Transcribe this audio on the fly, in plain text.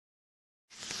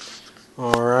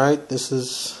Alright, this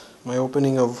is my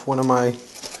opening of one of my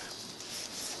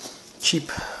cheap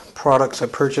products I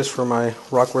purchased for my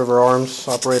Rock River Arms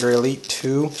Operator Elite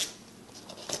 2.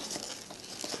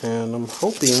 And I'm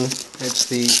hoping it's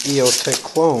the EOTech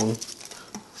clone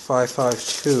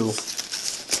 552.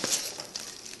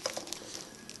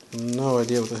 No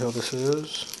idea what the hell this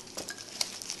is.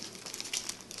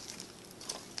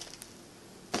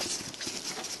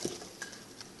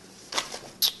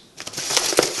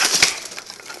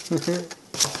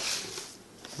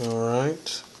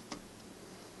 Alright.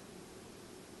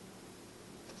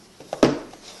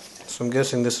 So I'm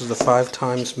guessing this is the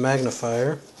 5x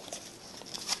magnifier.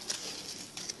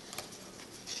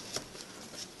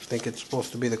 I think it's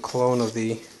supposed to be the clone of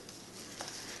the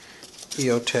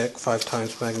EOTech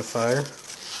 5x magnifier.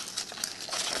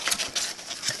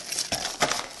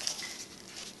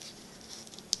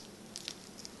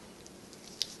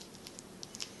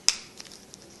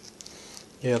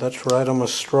 Yeah, that's right, I'm going to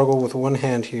struggle with one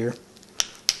hand here.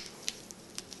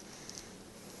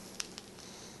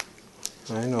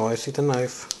 I know, I see the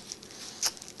knife.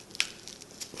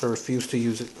 I refuse to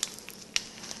use it.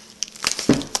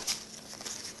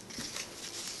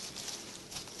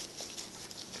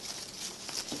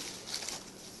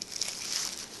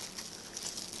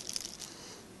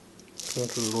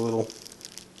 This is a little...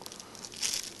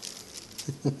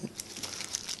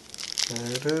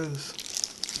 There it is.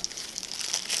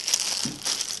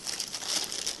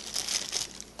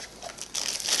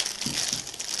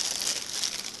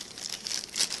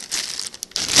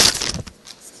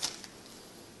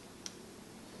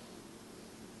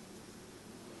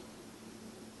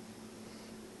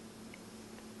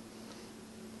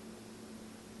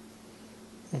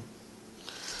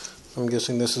 I'm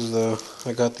guessing this is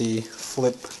I got the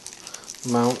flip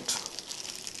mount.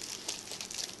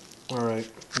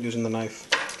 Alright, using the knife.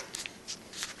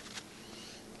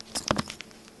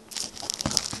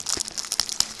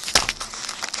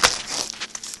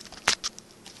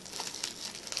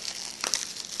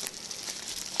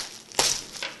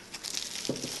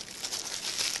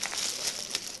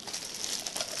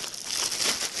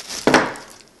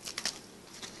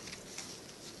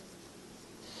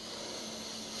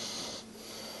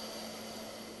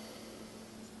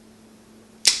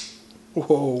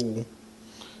 Whoa,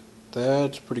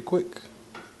 that's pretty quick.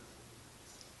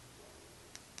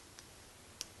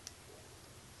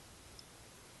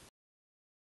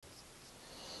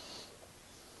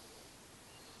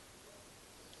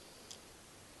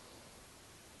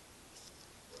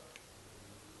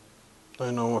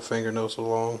 I know my fingernails are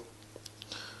long.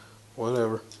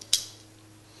 Whatever.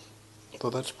 So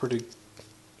that's pretty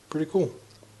cool.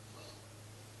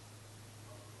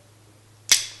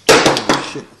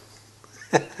 Oh, shit.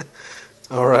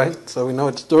 Alright, so we know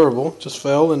it's durable. Just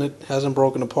fell and it hasn't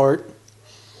broken apart.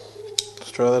 Let's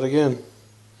try that again.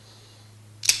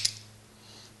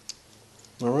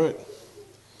 Alright.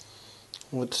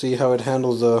 Let's see how it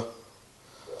handles the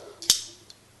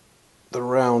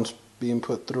rounds being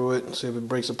put through it and see if it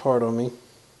breaks apart on me.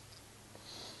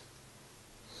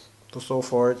 So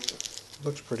far it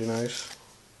looks pretty nice.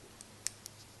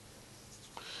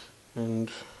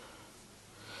 And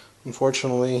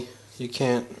unfortunately you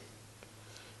can't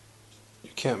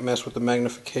mess with the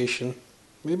magnification.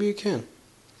 Maybe you can.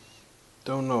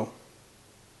 Don't know.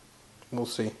 We'll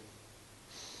see.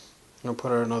 I'll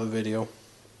put out another video.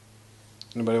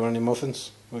 Anybody want any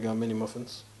muffins? We got mini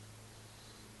muffins.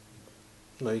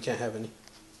 No, you can't have any.